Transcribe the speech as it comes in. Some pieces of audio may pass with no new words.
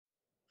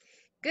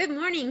Good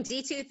morning,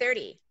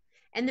 D230.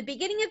 In the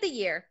beginning of the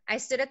year, I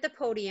stood at the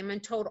podium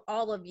and told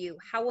all of you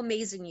how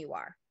amazing you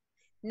are.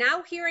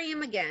 Now here I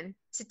am again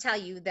to tell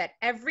you that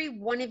every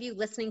one of you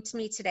listening to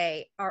me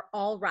today are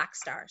all rock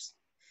stars.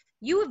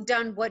 You have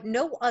done what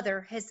no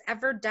other has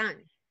ever done.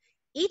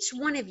 Each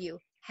one of you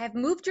have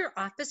moved your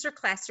office or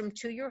classroom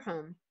to your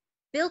home,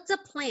 built a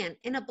plan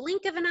in a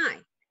blink of an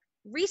eye,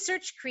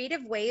 researched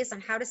creative ways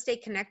on how to stay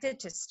connected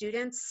to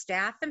students,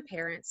 staff, and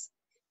parents.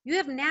 You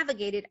have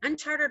navigated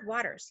uncharted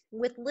waters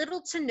with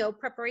little to no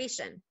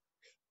preparation,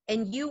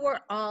 and you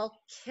are all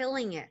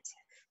killing it.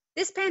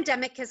 This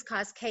pandemic has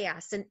caused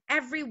chaos in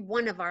every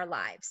one of our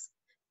lives,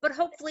 but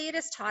hopefully it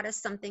has taught us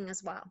something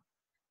as well.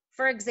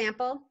 For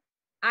example,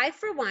 I,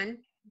 for one,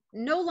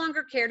 no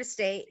longer care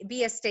to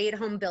be a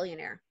stay-at-home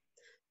billionaire,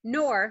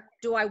 nor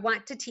do I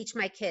want to teach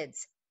my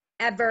kids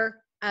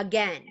ever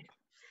again.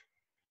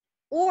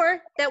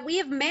 Or that we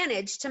have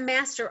managed to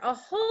master a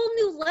whole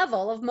new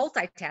level of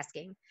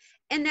multitasking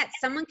and that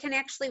someone can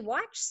actually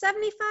watch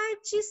 75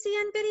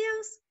 GCN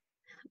videos.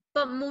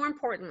 But more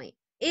importantly,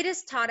 it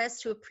has taught us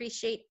to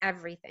appreciate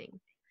everything.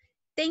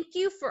 Thank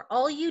you for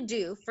all you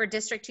do for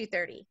District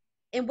 230.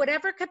 In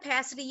whatever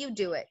capacity you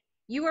do it,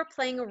 you are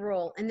playing a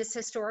role in this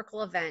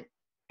historical event,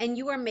 and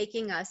you are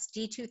making us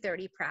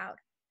D230 proud.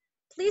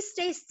 Please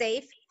stay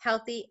safe,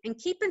 healthy, and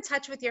keep in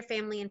touch with your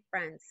family and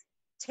friends.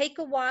 Take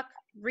a walk,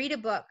 read a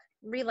book,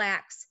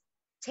 relax,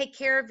 take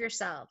care of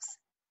yourselves.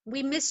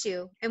 We miss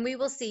you, and we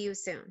will see you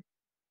soon.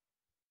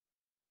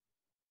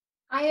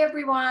 Hi,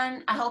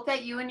 everyone. I hope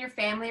that you and your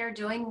family are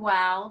doing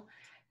well.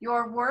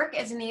 Your work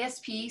as an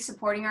ESP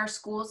supporting our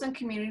schools and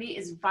community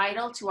is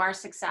vital to our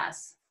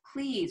success.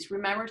 Please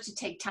remember to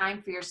take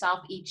time for yourself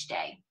each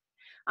day.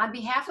 On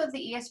behalf of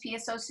the ESP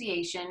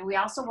Association, we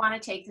also want to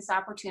take this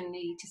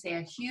opportunity to say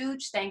a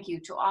huge thank you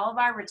to all of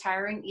our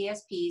retiring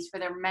ESPs for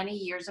their many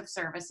years of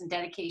service and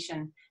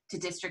dedication to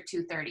District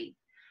 230.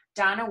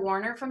 Donna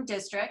Warner from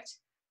District,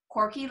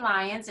 Corky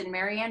Lyons and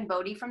Marianne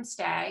Bodie from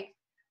Stagg,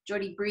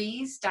 Jody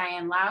Breeze,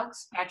 Diane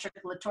Laux,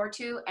 Patrick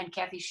Latortu, and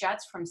Kathy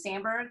Schutz from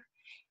Sandburg,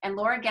 and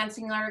Laura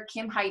Gensinger,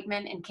 Kim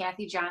Heitman, and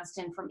Kathy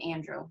Johnston from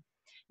Andrew.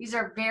 These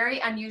are very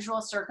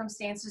unusual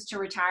circumstances to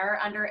retire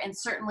under, and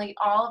certainly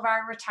all of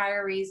our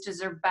retirees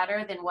deserve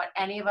better than what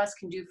any of us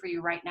can do for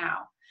you right now.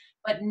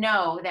 But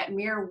know that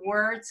mere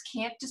words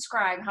can't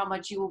describe how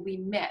much you will be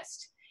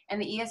missed,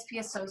 and the ESP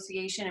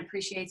Association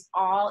appreciates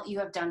all you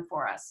have done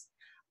for us.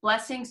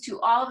 Blessings to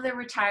all of the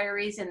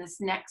retirees in this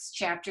next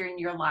chapter in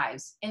your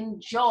lives.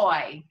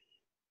 Enjoy.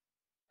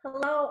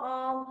 Hello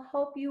all.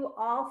 Hope you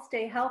all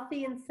stay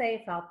healthy and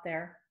safe out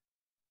there.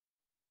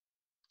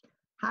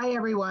 Hi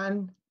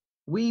everyone.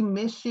 We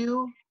miss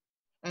you,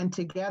 and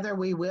together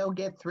we will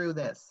get through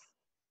this.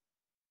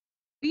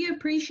 We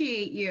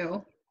appreciate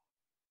you.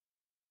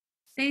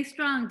 Stay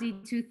strong,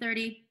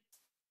 D230.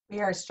 We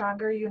are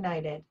stronger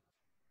united.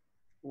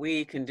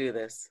 We can do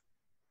this.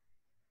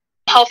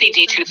 Healthy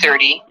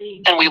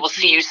D230, and we will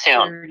see you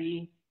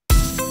soon.